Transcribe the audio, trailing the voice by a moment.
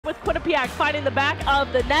Quinnipiac finding the back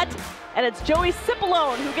of the net. And it's Joey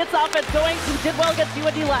Cipollone who gets offense going, who did well against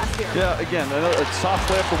UND last year. Yeah, again, a soft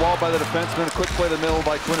play up the wall by the defenseman, a quick play to the middle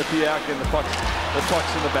by Quinnipiac, and the puck's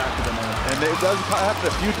in the back of the net. And it does happen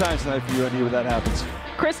a few times tonight for UND when that happens.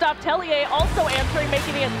 Christophe Tellier also answering,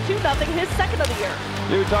 making it 2-0, his second of the year.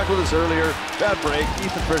 Yeah, we talked about this earlier. Bad break.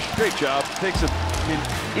 Ethan Frisch, great job. Takes it,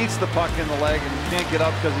 eats the puck in the leg and can't get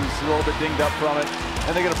up because he's a little bit dinged up from it.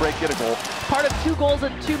 And they get a break, get a goal. Part of 2 goals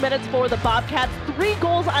in 2 minutes for the Bobcats. 3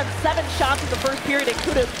 goals on 7 shots in the first period,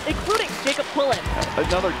 including Jacob Quillen.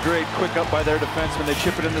 Another great quick up by their defenseman. They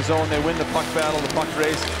chip it in the zone. They win the puck battle, the puck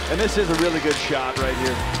race. And this is a really good shot right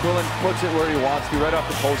here. Quillen puts it where he wants to, right off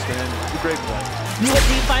the post, and it's a great play.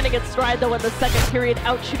 UND finding its stride, though, in the second period,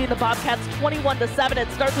 out shooting the Bobcats 21-7. It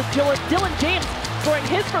starts with Dylan James scoring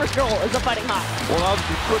his first goal as a Fighting Hawk. Well, now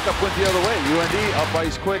the quick up went the other way. UND up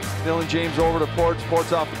ice quick. Dylan James over to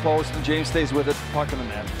Ports off the post, and James stays with it, puck in the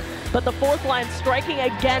net. But the fourth line striking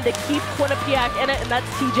again to keep Quinnipiac in it, and that's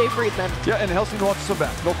TJ Friedman. Yeah, and Helsing wants this one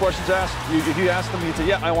back. No questions asked. If you ask them, he'd say,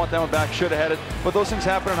 yeah, I want that one back. Should have had it. But those things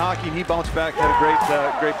happen in hockey, and he bounced back, had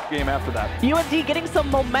a great game after that. UND getting some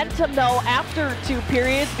momentum, though, after 2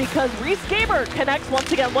 periods, because Reese Gaber connects once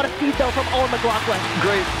again. What a feed, though, from Owen McLaughlin.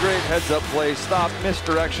 Great heads-up play. Stop,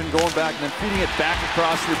 misdirection, going back, and then feeding it back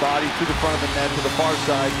across the body to the front of the net to the far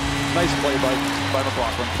side. Nice play by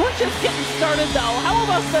McLaughlin. We're just getting started, though. How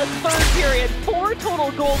about the third period? 4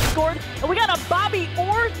 total goals scored, and we got a Bobby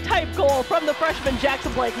Orr type goal from the freshman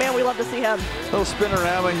Jackson Blake. Man, we love to see him. Little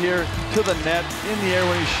spinorama here to the net, in the air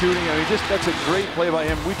when he's shooting. I mean, that's a great play by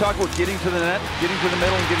him. We talk about getting to the net, getting to the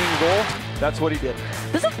middle, and getting a goal. That's what he did.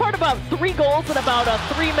 This is part about 3 goals in about a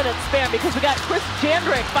 3-minute span, because we got Chris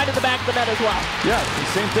Jandrick finding the back of the net as well. Yeah, the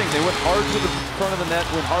same thing. They went hard to the front of the net,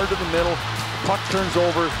 went hard to the middle. Puck turns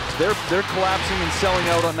over. They're collapsing and selling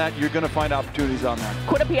out on that. You're going to find opportunities on that.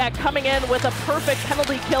 Quinnipiac coming in with a perfect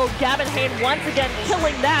penalty kill. Gavin Hain once again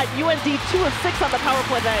killing that. UND 2 of 6 on the power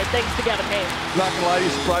play tonight, thanks to Gavin Hain. Not going to lie to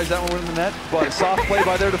you, surprised that one went in the net, but a soft play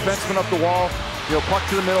by their defenseman up the wall. Puck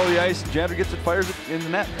to the middle of the ice. Jandrick gets it, fires it in the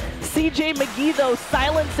net. CJ McGee, though,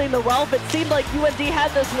 silencing the Ralph. It seemed like UND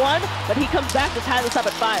had this one, but he comes back to tie this up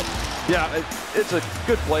at 5. Yeah, it's a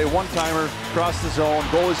good play. One-timer, across the zone.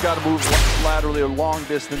 Goalie's got to move laterally a long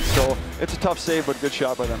distance, so it's a tough save, but good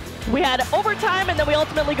shot by them. We had overtime, and then we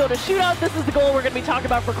ultimately go to shootout. This is the goal we're going to be talking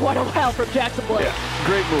about for quite a while from Jackson Blake. Yeah,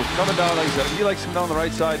 great move. Coming down, like I said, he likes him down the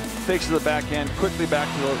right side, fakes to the backhand, quickly back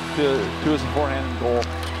to his forehand and goal.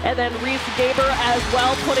 And then Reese Gaber as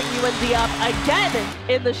well, putting UND up again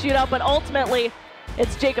in the shootout, but ultimately,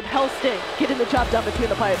 it's Jacob Helsting getting the job done between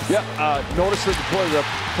the pipes. Yeah, notice that the player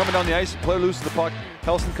coming down the ice, the player loses the puck.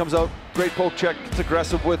 Helsting comes out, great poke check, gets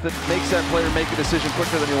aggressive with it, makes that player make a decision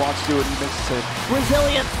quicker than he wants to, and he makes the save.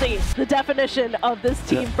 Resiliency, the definition of this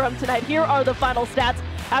team from tonight. Here are the final stats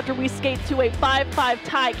after we skate to a 5-5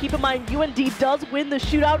 tie. Keep in mind, UND does win the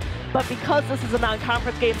shootout, but because this is a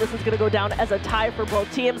non-conference game, this is going to go down as a tie for both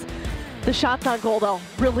teams. The shots on goal, though,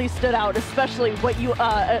 really stood out, especially what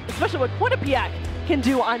Quinnipiac can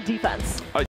do on defense.